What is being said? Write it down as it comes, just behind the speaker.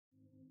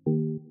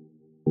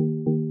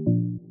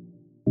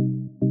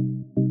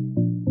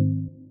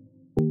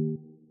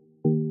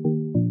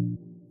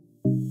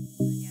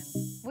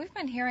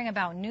hearing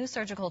about new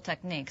surgical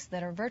techniques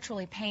that are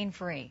virtually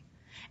pain-free.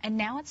 And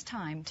now it's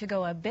time to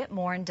go a bit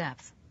more in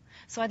depth.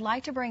 So I'd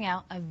like to bring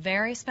out a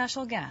very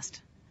special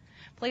guest.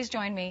 Please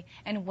join me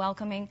in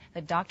welcoming the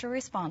doctor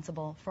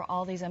responsible for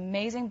all these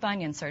amazing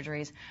bunion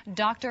surgeries,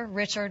 Dr.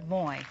 Richard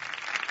Moy.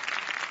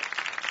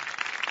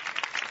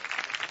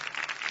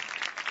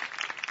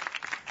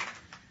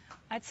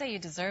 I'd say you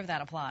deserve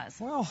that applause.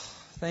 Well,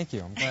 thank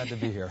you. I'm glad to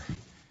be here.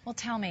 Well,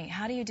 tell me,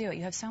 how do you do it?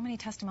 You have so many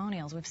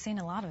testimonials. We've seen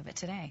a lot of it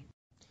today.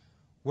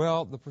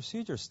 Well, the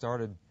procedure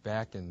started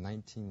back in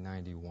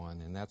 1991,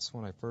 and that's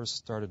when I first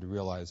started to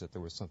realize that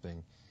there was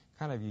something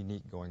kind of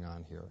unique going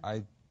on here.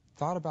 I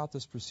thought about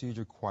this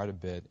procedure quite a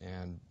bit,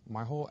 and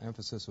my whole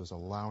emphasis was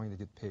allowing to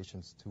get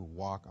patients to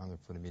walk on their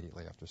foot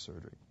immediately after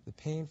surgery. The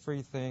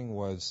pain-free thing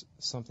was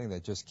something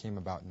that just came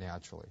about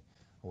naturally.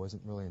 I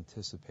wasn't really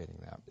anticipating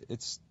that.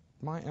 It's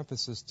my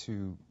emphasis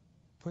to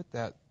put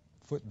that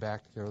foot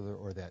back together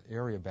or that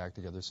area back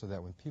together so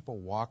that when people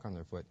walk on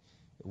their foot,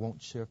 it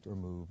won't shift or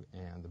move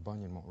and the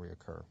bunion won't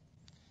reoccur.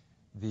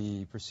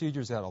 The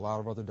procedures that a lot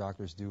of other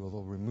doctors do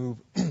will remove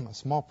a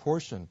small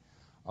portion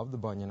of the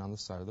bunion on the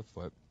side of the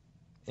foot,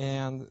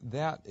 and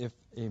that if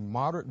a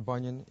moderate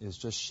bunion is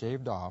just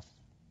shaved off,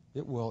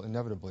 it will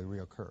inevitably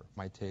reoccur. It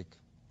might take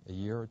a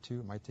year or two,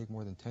 it might take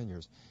more than 10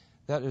 years.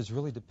 That is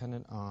really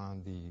dependent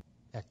on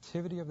the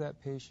activity of that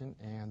patient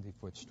and the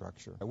foot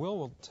structure. I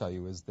will tell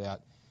you is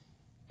that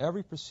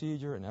every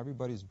procedure and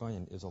everybody's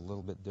bunion is a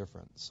little bit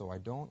different, so I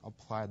don't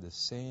apply the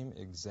same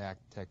exact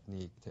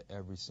technique to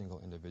every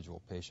single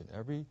individual patient.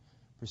 Every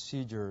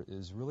procedure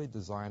is really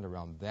designed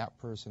around that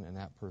person and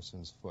that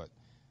person's foot.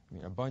 I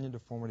mean, a bunion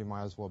deformity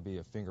might as well be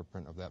a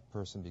fingerprint of that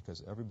person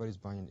because everybody's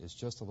bunion is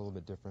just a little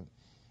bit different,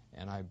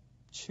 and I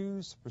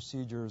choose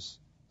procedures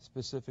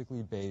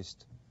specifically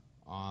based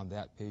on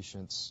that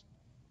patient's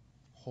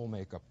whole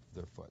makeup of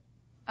their foot.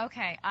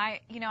 Okay, I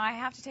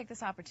have to take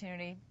this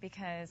opportunity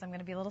because I'm going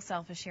to be a little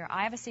selfish here.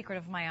 I have a secret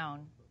of my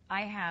own.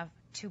 I have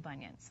two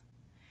bunions,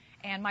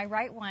 and my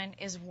right one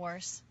is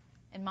worse,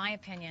 in my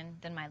opinion,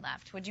 than my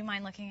left. Would you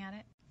mind looking at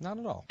it? Not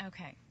at all.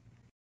 Okay.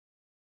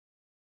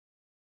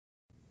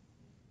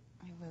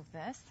 Let me move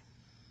this.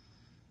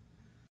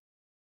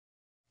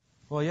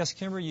 Well, yes,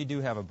 Kimber, you do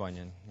have a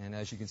bunion, and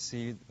as you can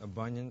see, a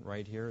bunion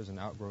right here is an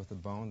outgrowth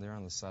of bone there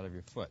on the side of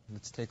your foot.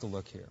 Let's take a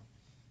look here.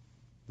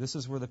 This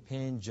is where the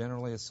pain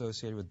generally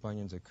associated with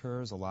bunions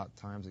occurs. A lot of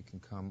times it can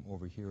come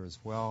over here as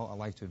well. I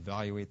like to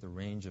evaluate the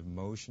range of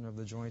motion of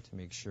the joint to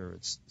make sure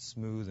it's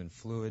smooth and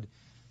fluid,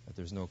 that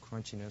there's no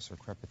crunchiness or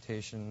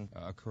crepitation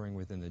occurring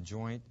within the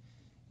joint.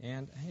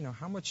 And,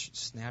 how much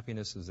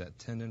snappiness does that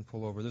tendon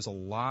pull over? There's a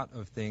lot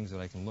of things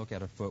that I can look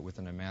at a foot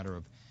within a matter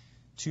of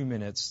 2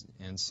 minutes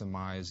and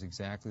surmise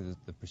exactly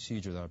the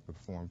procedure that I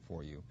perform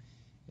for you.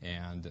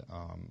 And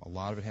a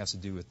lot of it has to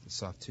do with the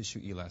soft tissue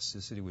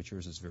elasticity, which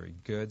yours is very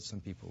good.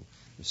 Some people,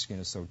 their skin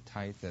is so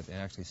tight that it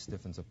actually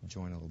stiffens up the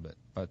joint a little bit.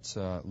 But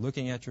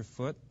looking at your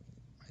foot,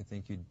 I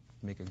think you'd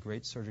make a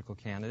great surgical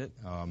candidate.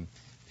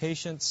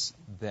 Patients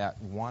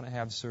that want to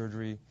have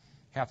surgery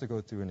have to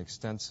go through an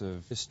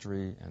extensive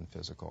history and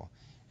physical.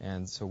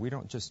 And so we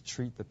don't just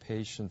treat the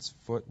patient's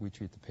foot, we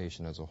treat the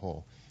patient as a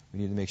whole. We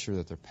need to make sure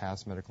that their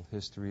past medical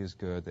history is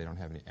good, they don't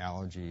have any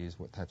allergies,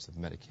 what types of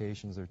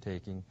medications they're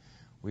taking.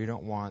 We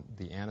don't want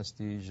the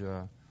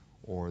anesthesia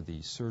or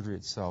the surgery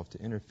itself to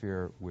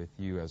interfere with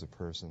you as a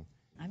person.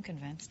 I'm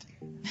convinced.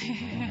 All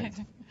right.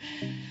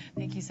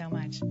 Thank you so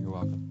much. You're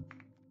welcome.